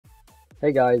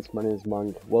Hey guys, my name is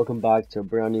Monk. Welcome back to a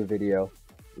brand new video.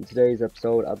 In today's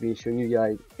episode, I'll be showing you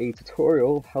guys a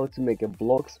tutorial of how to make a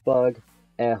Bloxburg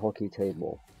air hockey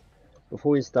table.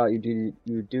 Before you start, you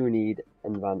do need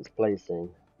advanced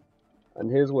placing. And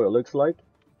here's what it looks like.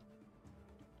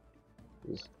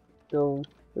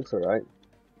 Looks alright.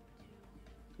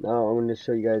 Now I'm going to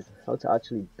show you guys how to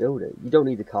actually build it. You don't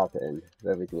need the carpet in. For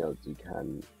everything else you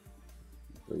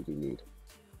really do need.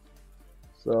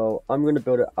 So I'm going to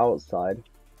build it outside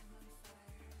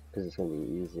because it's going to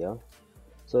be easier.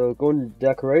 So go and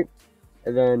decorate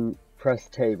and then press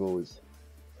tables.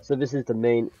 So this is the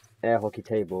main air hockey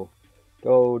table.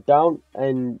 Go down,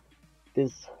 and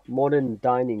this modern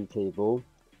dining table,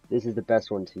 this is the best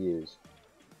one to use.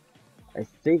 I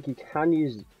think you can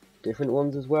use different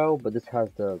ones as well, but this has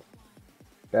the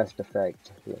best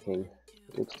effect looking.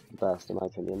 Looks the best in my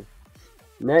opinion.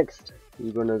 Next,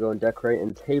 you're going to go and decorate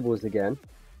in tables again.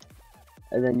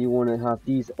 And then you want to have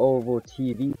these oval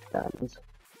TV stands.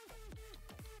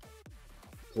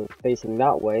 So facing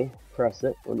that way, press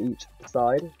it on each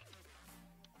side.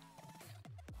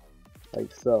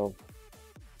 Like so.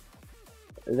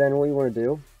 And then what you want to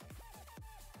do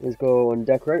is go and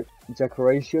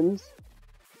decorations.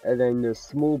 And then the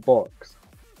small box,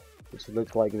 which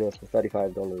looks like this for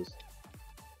 $35. You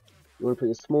want to put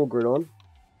your small grid on.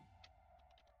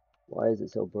 Why is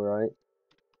it so bright?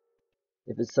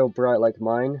 If it's so bright like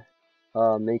mine,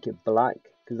 make it black,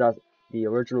 because that's the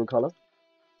original color.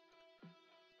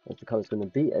 That's the color it's going to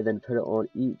be, and then put it on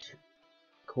each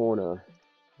corner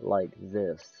like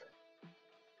this.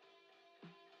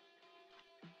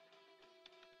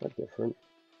 Is that different?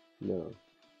 No.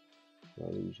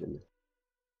 Illusion.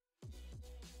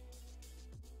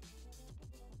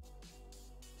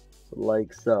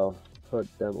 Like so. Put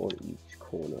them on each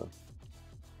corner.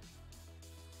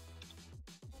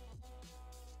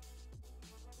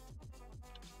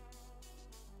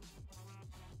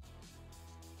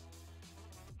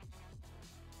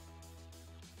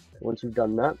 Once you've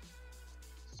done that,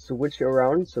 switch it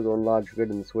around, so go on large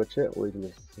grid and switch it, or you can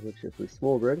just switch it to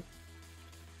small grid.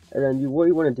 And then what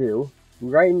you want to do,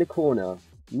 right in the corner,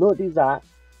 not do that,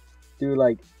 do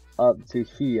like up to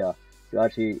here, so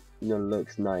actually,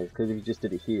 looks nice, because if you just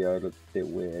did it here, it looks a bit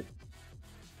weird.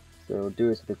 So do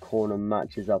it so the corner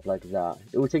matches up like that.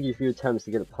 It will take you a few attempts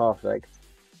to get it perfect.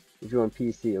 If you're on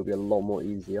PC, it'll be a lot more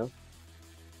easier.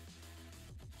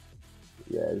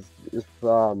 Yeah, it's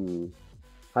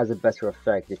has a better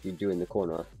effect if you do it in the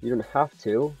corner. You don't have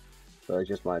to, but it's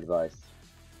just my advice.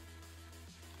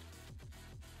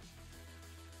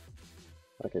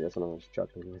 Okay, that's what I'm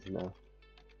struggling with now.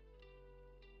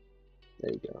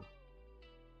 There you go.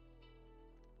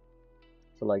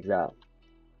 So like that.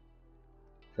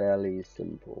 Fairly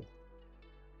simple.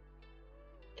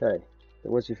 Okay,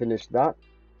 then once you finish that,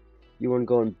 you want to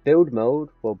go in build mode,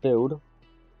 for build,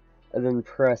 and then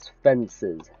press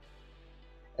fences.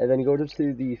 And then you go to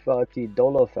the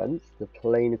 $30 fence, the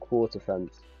plain quarter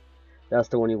fence. That's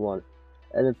the one you want.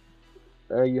 And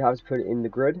then you have to put it in the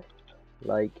grid,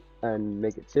 and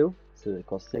make it 2, so it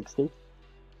costs 60.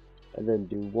 And then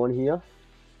do 1 here.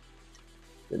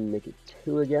 Then make it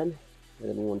 2 again, and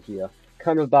then 1 here.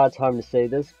 Kind of a bad time to say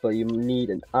this, but you need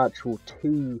an actual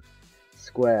 2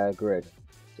 square grid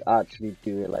to actually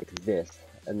do it like this,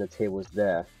 and the table's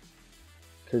there.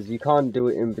 Because you can't do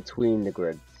it in between the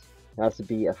grids. It has to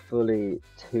be a fully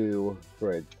 2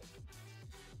 grid.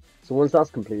 So once that's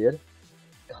completed,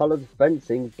 color the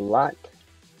fencing black.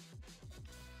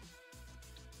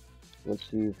 Once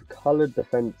you've colored the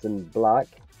fence in black,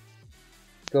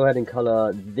 go ahead and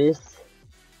color this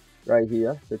right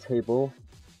here, the table,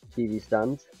 TV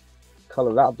stands.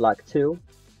 Color that black too.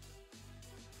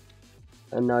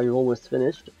 And now you're almost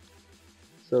finished.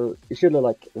 So it should look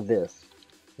like this.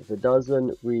 If it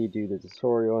doesn't, redo the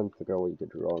tutorial and figure out what you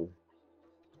did wrong.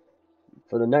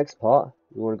 For the next part,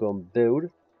 you want to go and build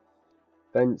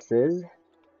fences,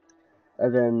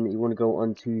 and then you want to go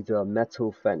onto the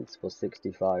metal fence for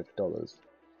 $65.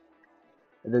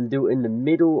 And then do it in the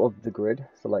middle of the grid,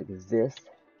 so like this,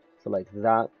 so like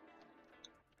that.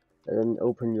 And then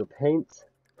open your paint,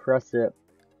 press it,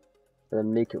 and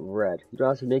then make it red. You don't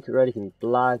have to make it red, it can be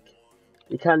black,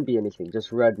 it can be anything,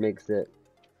 just red makes it,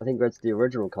 I think red's the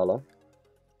original color.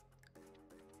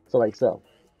 So like so.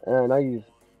 And now you've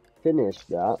finished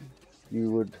that,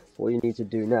 what you need to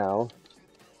do now,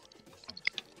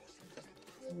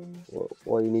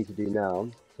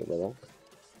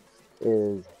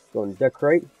 is go and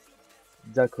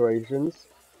decorations,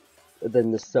 and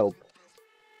then the soap.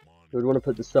 You would want to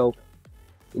put the soap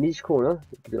in each corner.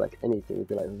 It could be like anything, it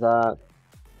could be like that,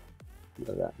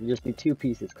 like that. You just need 2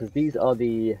 pieces, because these are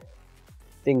the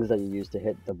things that you use to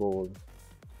hit the ball.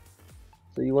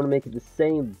 So you want to make it the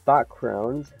same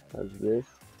background as this,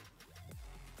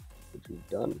 which we've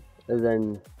done, and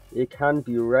then it can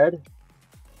be red,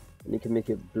 and you can make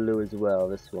it blue as well.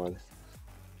 This one.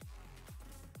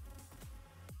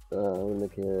 I'm gonna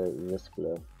make it this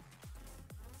blue.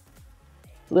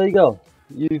 So there you go.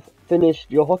 You've finished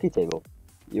your hockey table,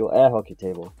 your air hockey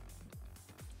table.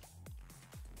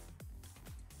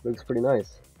 Looks pretty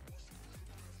nice.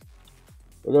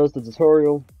 Well, that was the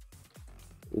tutorial.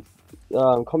 If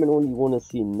comment on what you want to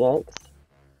see next.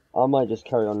 I might just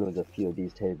carry on with a few of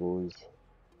these tables.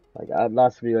 Like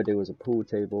last video I did was a pool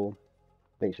table.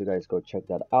 Make sure you guys go check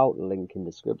that out. Link in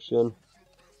description.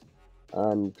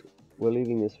 And we're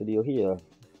leaving this video here.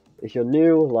 If you're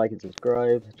new, like and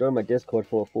subscribe. Join my Discord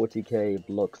for a 40k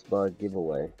Bloxburg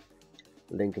giveaway.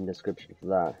 Link in description for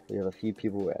that. We have a few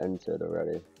people who entered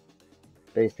already.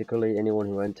 Basically, anyone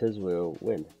who enters will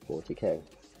win 40k.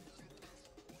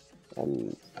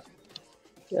 And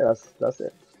yeah, that's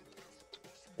it.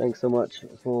 Thanks so much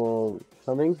for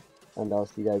coming, and I'll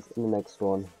see you guys in the next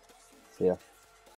one. See ya.